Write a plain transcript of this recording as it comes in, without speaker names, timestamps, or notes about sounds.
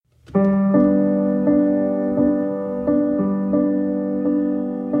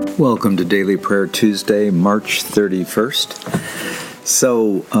Welcome to Daily Prayer Tuesday, March 31st.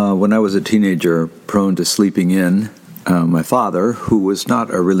 So, when I was a teenager, prone to sleeping in, my father, who was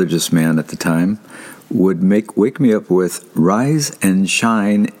not a religious man at the time, would wake me up with "Rise and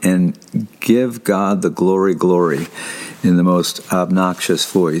shine and give God the glory, glory," in the most obnoxious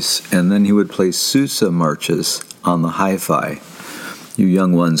voice, and then he would play Sousa marches on the hi-fi. You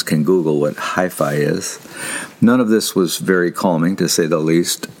young ones can Google what hi-fi is. None of this was very calming, to say the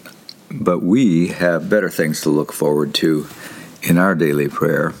least, but we have better things to look forward to in our daily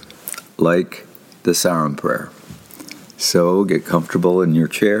prayer, like the Sarum prayer. So get comfortable in your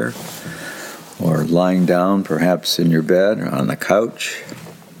chair, or lying down perhaps in your bed, or on the couch,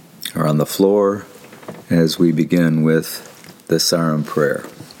 or on the floor, as we begin with the Sarum prayer.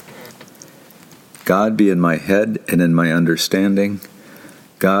 God be in my head and in my understanding.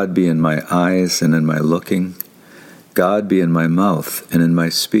 God be in my eyes and in my looking. God be in my mouth and in my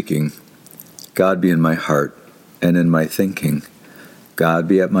speaking. God be in my heart and in my thinking. God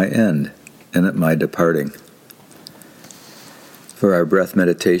be at my end and at my departing. For our breath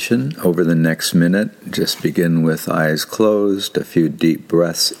meditation over the next minute, just begin with eyes closed, a few deep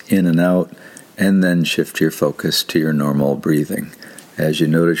breaths in and out, and then shift your focus to your normal breathing. As you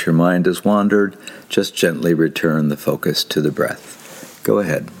notice your mind has wandered, just gently return the focus to the breath. Go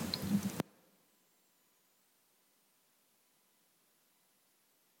ahead.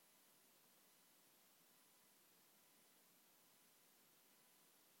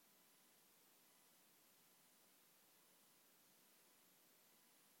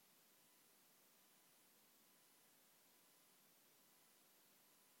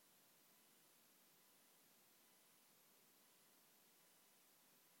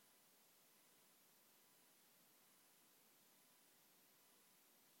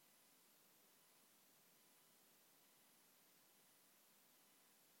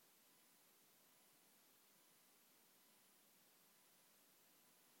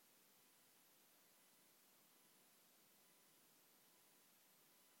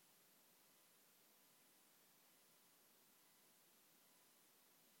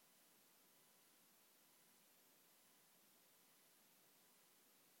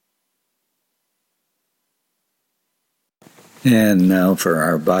 And now for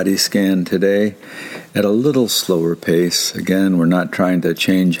our body scan today, at a little slower pace. Again, we're not trying to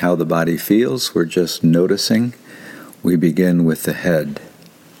change how the body feels, we're just noticing. We begin with the head,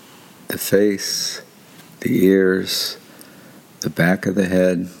 the face, the ears, the back of the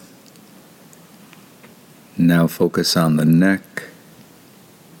head. Now focus on the neck,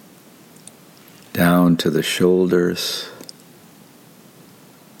 down to the shoulders,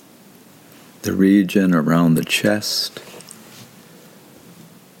 the region around the chest,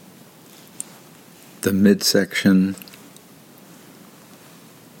 the midsection,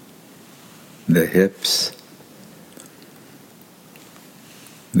 the hips,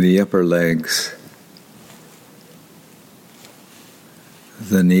 the upper legs,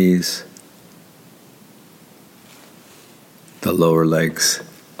 the knees, the lower legs,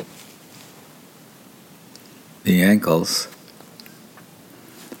 the ankles,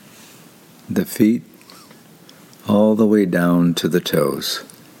 the feet, all the way down to the toes.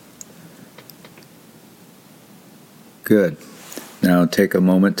 Good. Now take a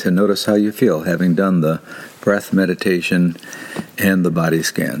moment to notice how you feel, having done the breath meditation and the body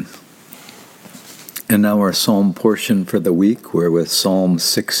scan. And now our psalm portion for the week, we're with Psalm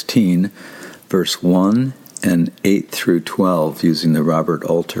 16, verse 1 and 8 through 12, using the Robert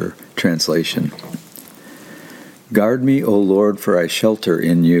Alter translation. Guard me, O Lord, for I shelter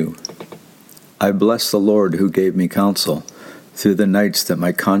in you. I bless the Lord who gave me counsel through the nights that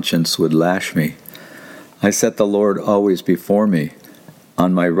my conscience would lash me. I set the Lord always before me,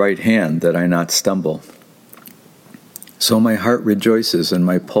 on my right hand, that I not stumble. So my heart rejoices and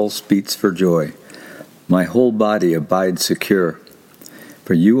my pulse beats for joy. My whole body abides secure.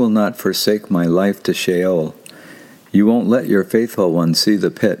 For you will not forsake my life to Sheol. You won't let your faithful one see the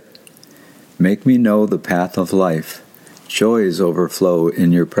pit. Make me know the path of life. Joys overflow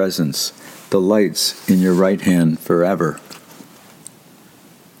in your presence, delights in your right hand forever.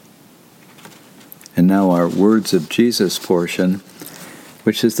 And now our Words of Jesus portion,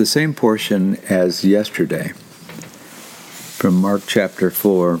 which is the same portion as yesterday. From Mark chapter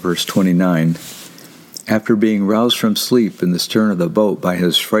 4, verse 29. After being roused from sleep in the stern of the boat by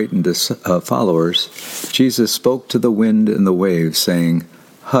his frightened followers, Jesus spoke to the wind and the waves, saying,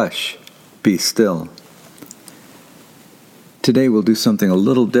 "Hush, be still." Today we'll do something a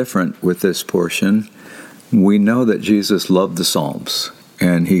little different with this portion. We know that Jesus loved the Psalms,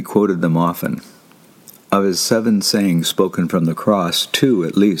 and he quoted them often. Of his 7 sayings spoken from the cross, 2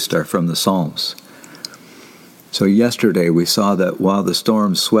 at least are from the Psalms. So yesterday we saw that while the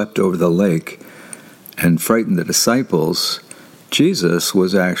storm swept over the lake and frightened the disciples, Jesus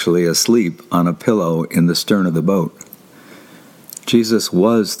was actually asleep on a pillow in the stern of the boat. Jesus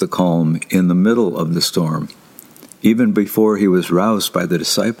was the calm in the middle of the storm, even before he was roused by the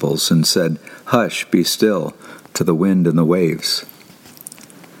disciples and said, "Hush, be still," to the wind and the waves.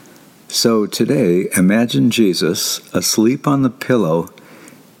 So today, imagine Jesus asleep on the pillow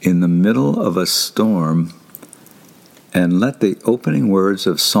in the middle of a storm, and let the opening words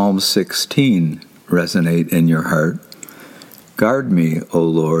of Psalm 16 resonate in your heart. "Guard me, O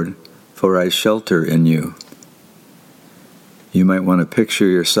Lord, for I shelter in you." You might want to picture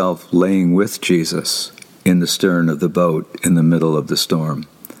yourself laying with Jesus in the stern of the boat in the middle of the storm.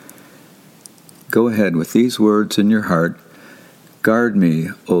 Go ahead with these words in your heart. "Guard me,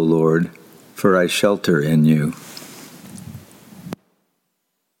 O Lord, for I shelter in you."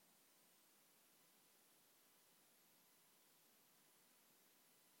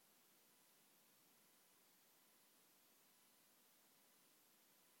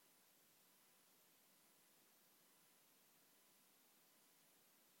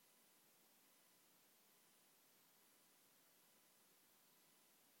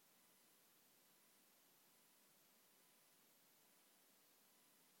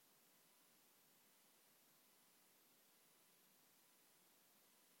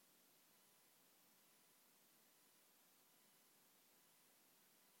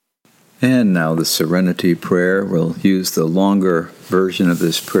 And now the Serenity Prayer. We'll use the longer version of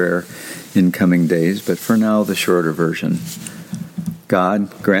this prayer in coming days, but for now the shorter version.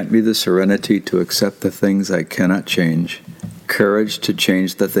 God, grant me the serenity to accept the things I cannot change, courage to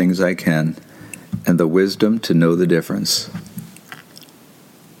change the things I can, and the wisdom to know the difference.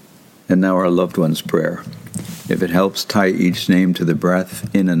 And now our loved one's prayer. If it helps, tie each name to the breath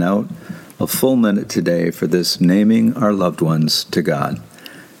in and out. A full minute today for this naming our loved ones to God.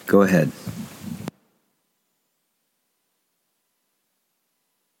 Go ahead.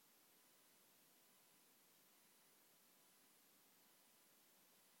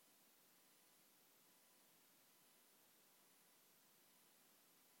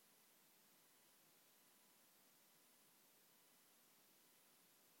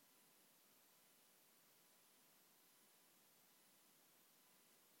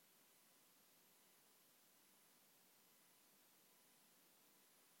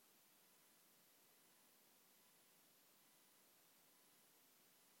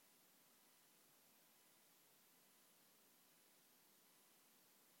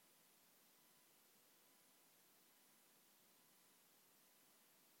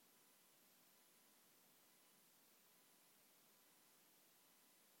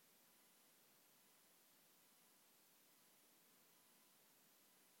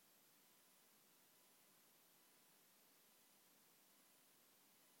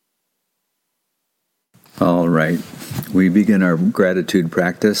 All right. We begin our gratitude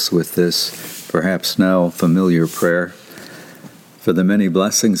practice with this perhaps now familiar prayer. For the many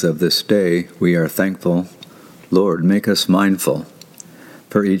blessings of this day, we are thankful. Lord, make us mindful.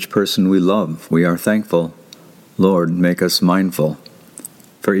 For each person we love, we are thankful. Lord, make us mindful.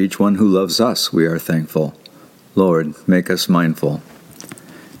 For each one who loves us, we are thankful. Lord, make us mindful.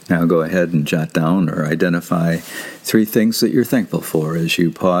 Now go ahead and jot down or identify 3 things that you're thankful for as you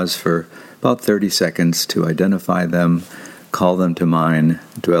pause for about 30 seconds to identify them, call them to mind,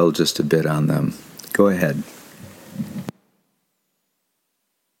 dwell just a bit on them. Go ahead.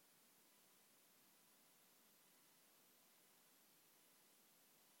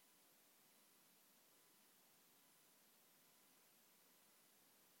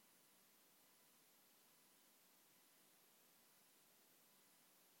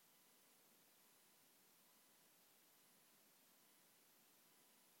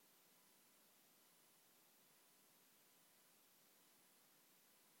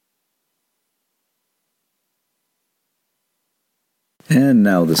 And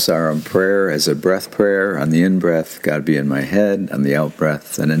now the Saram prayer as a breath prayer. On the in-breath, God be in my head. On the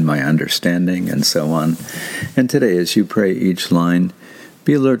out-breath, and in my understanding, and so on. And today, as you pray each line,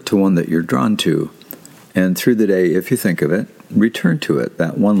 be alert to one that you're drawn to. And through the day, if you think of it, return to it,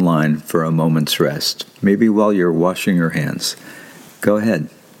 that one line, for a moment's rest. Maybe while you're washing your hands. Go ahead.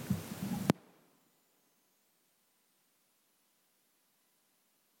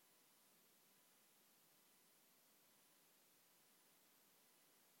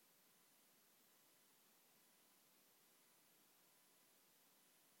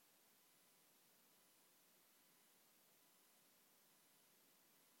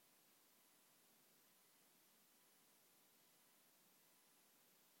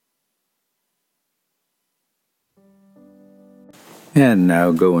 And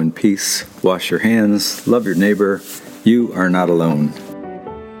now go in peace, wash your hands, love your neighbor. You are not alone.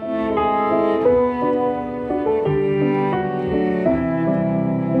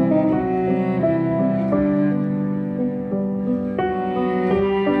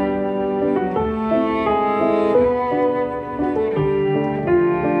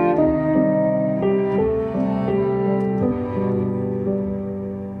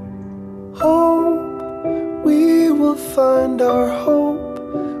 We will find our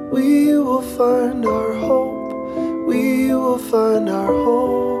hope. We will find our hope. We will find our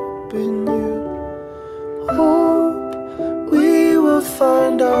hope in you. Hope. We will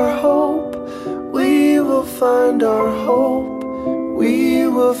find our hope. We will find our hope. We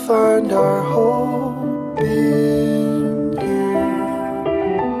will find our hope in you.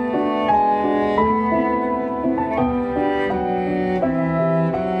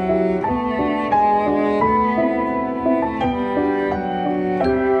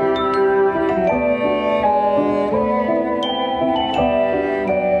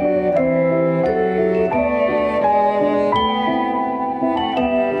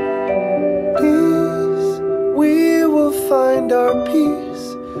 We will find our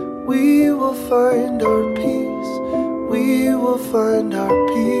peace. We will find our peace. We will find our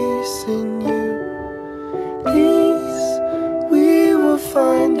peace in you. Peace. We will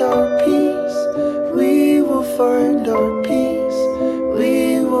find our peace. We will find our peace.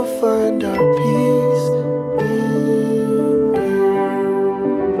 We will find our peace.